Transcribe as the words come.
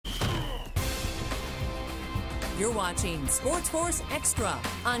You're watching SportsFource Extra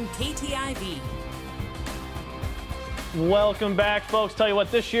on KTIV. Welcome back, folks. Tell you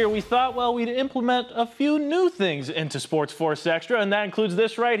what, this year we thought, well, we'd implement a few new things into SportsFource Extra, and that includes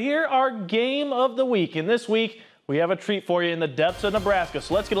this right here, our Game of the Week. And this week, we have a treat for you in the depths of Nebraska.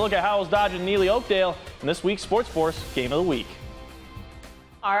 So let's get a look at Howells Dodge and Neely Oakdale in this week's SportsFource Game of the Week.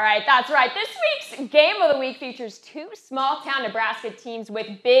 All right, that's right. This week's Game of the Week features two small-town Nebraska teams with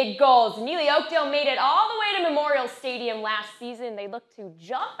big goals. Neely Oakdale made it all the way to Memorial Stadium last season. They look to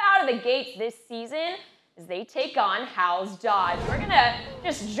jump out of the gates this season as they take on Howells Dodge. We're going to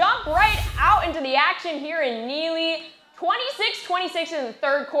just jump right out into the action here in Neely. 26-26 in the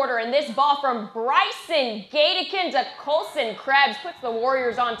third quarter, and this ball from Bryson Gatekin to Colson Krebs puts the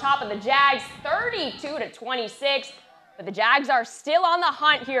Warriors on top of the Jags 32-26. But the Jags are still on the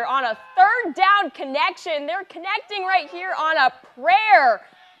hunt here on a third down connection. They're connecting right here on a prayer.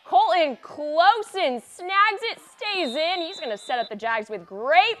 Colton Closen snags it, stays in. He's going to set up the Jags with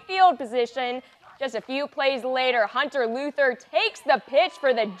great field position. Just a few plays later, Hunter Luther takes the pitch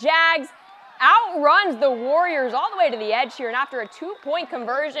for the Jags, outruns the Warriors all the way to the edge here, and after a two-point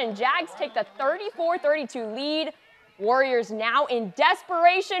conversion, Jags take the 34-32 lead. Warriors now in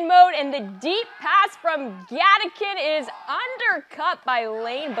desperation mode, and the deep pass from Gatekin is undercut by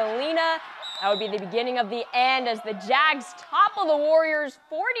Lane Bellina. That would be the beginning of the end as the Jags topple the Warriors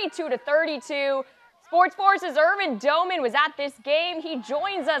 42-32. SportsFource's Irvin Doman was at this game. He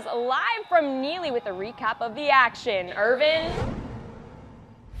joins us live from Neely with a recap of the action. Irvin?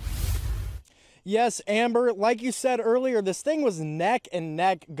 Yes, Amber, like you said earlier, this thing was neck and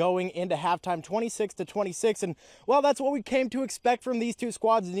neck going into halftime, 26-26. And, well, that's what we came to expect from these two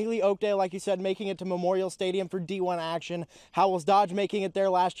squads. Neely Oakdale, like you said, making it to Memorial Stadium for D1 action. Howells Dodge making it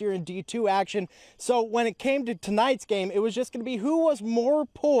there last year in D2 action. So when it came to tonight's game, it was just going to be who was more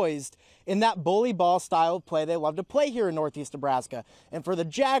poised in that bully ball style of play they love to play here in Northeast Nebraska. And for the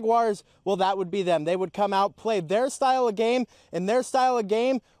Jaguars, well, that would be them. They would come out, play their style of game, and their style of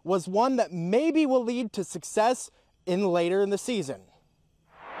game was one that maybe will lead to success later in the season.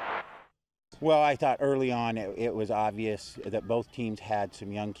 Well, I thought early on it was obvious that both teams had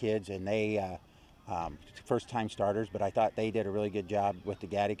some young kids, and they first-time starters, but I thought they did a really good job with the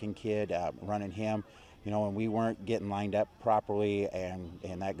Gatekin kid, running him. You know, and we weren't getting lined up properly, and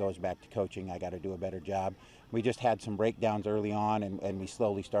that goes back to coaching. I got to do a better job. We just had some breakdowns early on, and we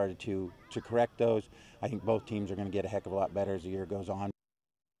slowly started to correct those. I think both teams are going to get a heck of a lot better as the year goes on.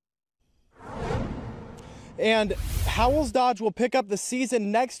 And Howells Dodge will pick up the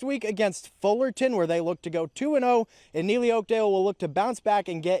season next week against Fullerton, where they look to go 2-0, and Neely Oakdale will look to bounce back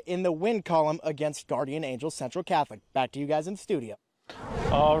and get in the win column against Guardian Angels Central Catholic. Back to you guys in the studio.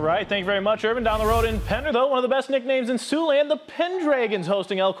 All right, thank you very much, Irvin. Down the road in Pender, though, one of the best nicknames in Siouxland, the Pendragons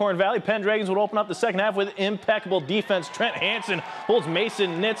hosting Elkhorn Valley. Pendragons would open up the second half with impeccable defense. Trent Hansen holds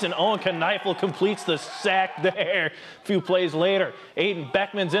Mason Nitz, and Owen Kneifel completes the sack there. A few plays later, Aiden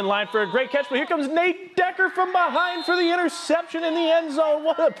Beckman's in line for a great catch, but here comes Nate Decker from behind for the interception in the end zone.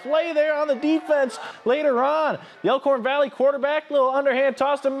 What a play there on the defense later on. The Elkhorn Valley quarterback, little underhand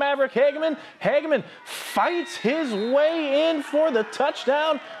toss to Maverick Hageman. Hageman fights his way in for the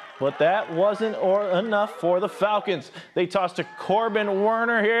touchdown, but that wasn't enough for the Falcons. They toss to Corbin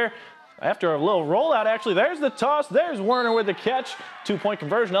Werner here. After a little rollout, actually, there's the toss. There's Werner with the catch. Two-point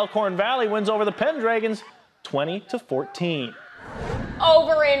conversion. Elkhorn Valley wins over the Pendragons 20-14.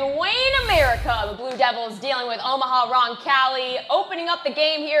 Over in Wayne, America, the Blue Devils dealing with Omaha Roncalli. Opening up the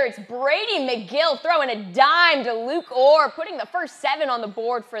game here, it's Brady McGill throwing a dime to Luke Orr, putting the first 7 on the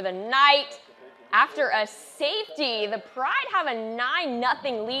board for the night. After a safety, the Pride have a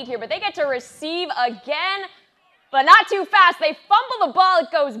 9-0 lead here, but they get to receive again, but not too fast. They fumble the ball.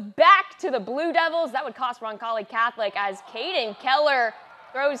 It goes back to the Blue Devils. That would cost Roncalli Catholic as Caden Keller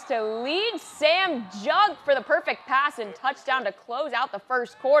throws to lead Sam Jug for the perfect pass and touchdown to close out the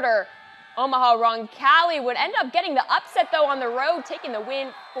first quarter. Omaha Roncalli would end up getting the upset, though, on the road, taking the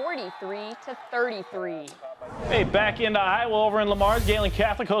win 43-33. Hey, back into Iowa over in Lamar's. Galen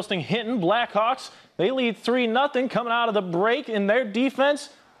Catholic hosting Hinton. Blackhawks, they lead 3-0 coming out of the break, in their defense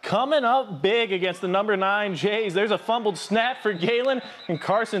coming up big against the number 9 Jays. There's a fumbled snap for Galen, and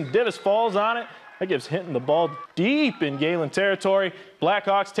Carson Divis falls on it. That gives Hinton the ball deep in Galen territory.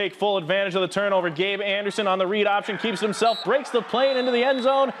 Blackhawks take full advantage of the turnover. Gabe Anderson on the read option keeps it himself, breaks the plane into the end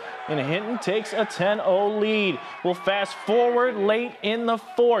zone, and Hinton takes a 10-0 lead. We'll fast forward late in the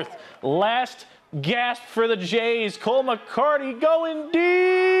fourth. Last gasp for the Jays. Cole McCarty going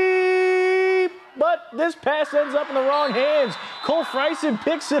deep, but this pass ends up in the wrong hands. Cole Freisen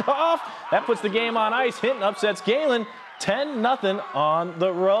picks it off. That puts the game on ice. Hinton upsets Galen 10-0 on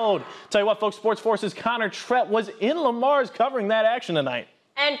the road. Tell you what, folks, SportsFource's Connor Trett was in Lamar's covering that action tonight.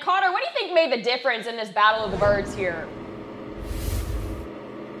 And Connor, what do you think made the difference in this Battle of the Birds here?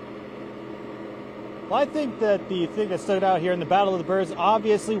 Well, I think that the thing that stood out here in the Battle of the Birds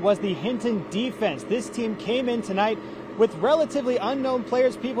obviously was the Hinton defense. This team came in tonight with relatively unknown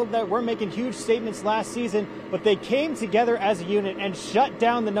players, people that were making huge statements last season, but they came together as a unit and shut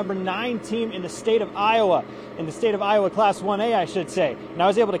down the number 9 team in the state of Iowa, Class 1A, I should say. And I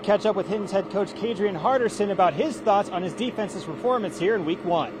was able to catch up with Hinton's head coach, Kadrian Harderson, about his thoughts on his defense's performance here in Week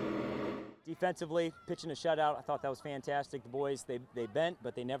 1. Defensively, pitching a shutout, I thought that was fantastic. The boys, they bent,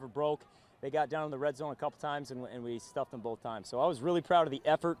 but they never broke. They got down in the red zone a couple times, and we stuffed them both times. So I was really proud of the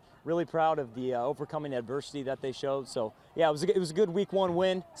effort, really proud of the overcoming adversity that they showed. So yeah, it was a good Week 1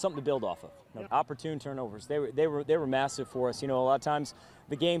 win, something to build off of. No, opportune turnovers, they were massive for us. You know, a lot of times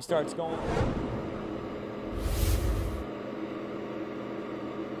the game starts going.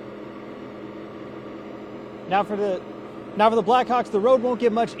 Now for the Blackhawks, the road won't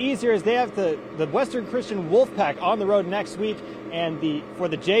get much easier as they have the Western Christian Wolfpack on the road next week. And for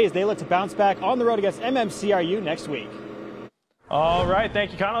the Jays, they look to bounce back on the road against MMCRU next week. All right,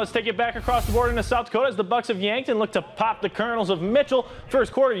 thank you, Connor. Let's take it back across the border into South Dakota as the Bucks of Yankton look to pop the Colonels of Mitchell.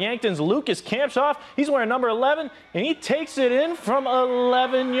 First quarter, Yankton's Lucas Kampshoff. He's wearing number 11, and he takes it in from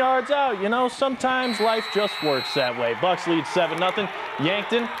 11 yards out. You know, sometimes life just works that way. Bucks lead 7-0.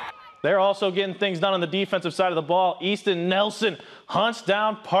 Yankton, they're also getting things done on the defensive side of the ball. Easton Nelson hunts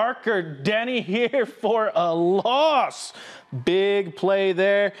down Parker Denny here for a loss. Big play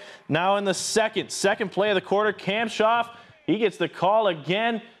there. Now in the second play of the quarter, Kampshoff, he gets the call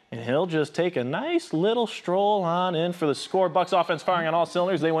again, and he'll just take a nice little stroll on in for the score. Bucks offense firing on all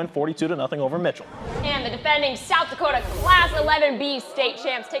cylinders. They win 42-0 over Mitchell. And the defending South Dakota Class 11B state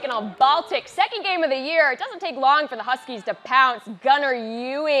champs taking on Baltic. Second game of the year. It doesn't take long for the Huskies to pounce. Gunnar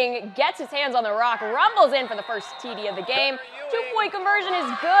Ewing gets his hands on the rock, rumbles in for the first TD of the game. 2-point conversion is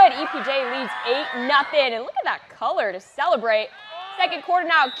good. EPJ leads 8-0. And look at that color to celebrate. Second quarter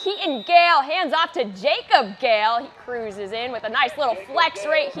now, Keaton Gale hands off to Jacob Gale. He cruises in with a nice little flex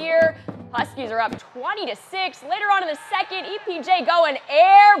right here. Huskies are up 20-6. Later on in the second, EPJ going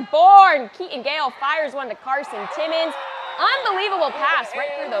airborne. Keaton Gale fires one to Carson Timmons. Unbelievable pass right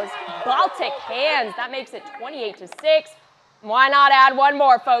through those Baltic hands. That makes it 28-6. Why not add one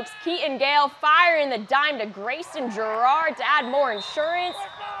more, folks? Keaton Gale firing the dime to Grayson Gerard to add more insurance.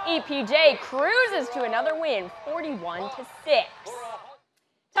 EPJ cruises to another win, 41-6.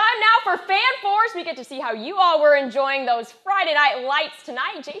 Time now for SportsFource. We get to see how you all were enjoying those Friday night lights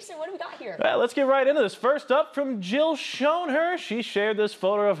tonight. Jason, what do we got here? Well, let's get right into this. First up from Jill Schoenherr. She shared this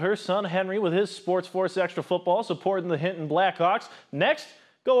photo of her son Henry with his SportsFource Extra football supporting the Hinton Blackhawks. Next,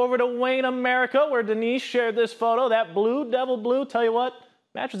 go over to Wayne, America, where Denise shared this photo. That blue, devil blue, tell you what,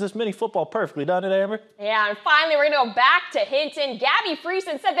 matches this mini football perfectly, doesn't it, Amber? Yeah, and finally, we're going to go back to Hinton. Gabby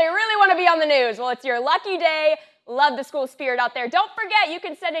Friesen said they really want to be on the news. Well, it's your lucky day. Love the school spirit out there. Don't forget, you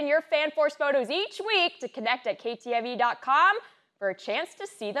can send in your SportsFource photos each week to connect at KTIV.com for a chance to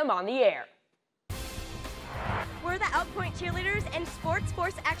see them on the air. We're the Outpoint Cheerleaders, and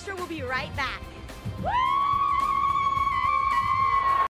SportsFource Extra will be right back. Woo!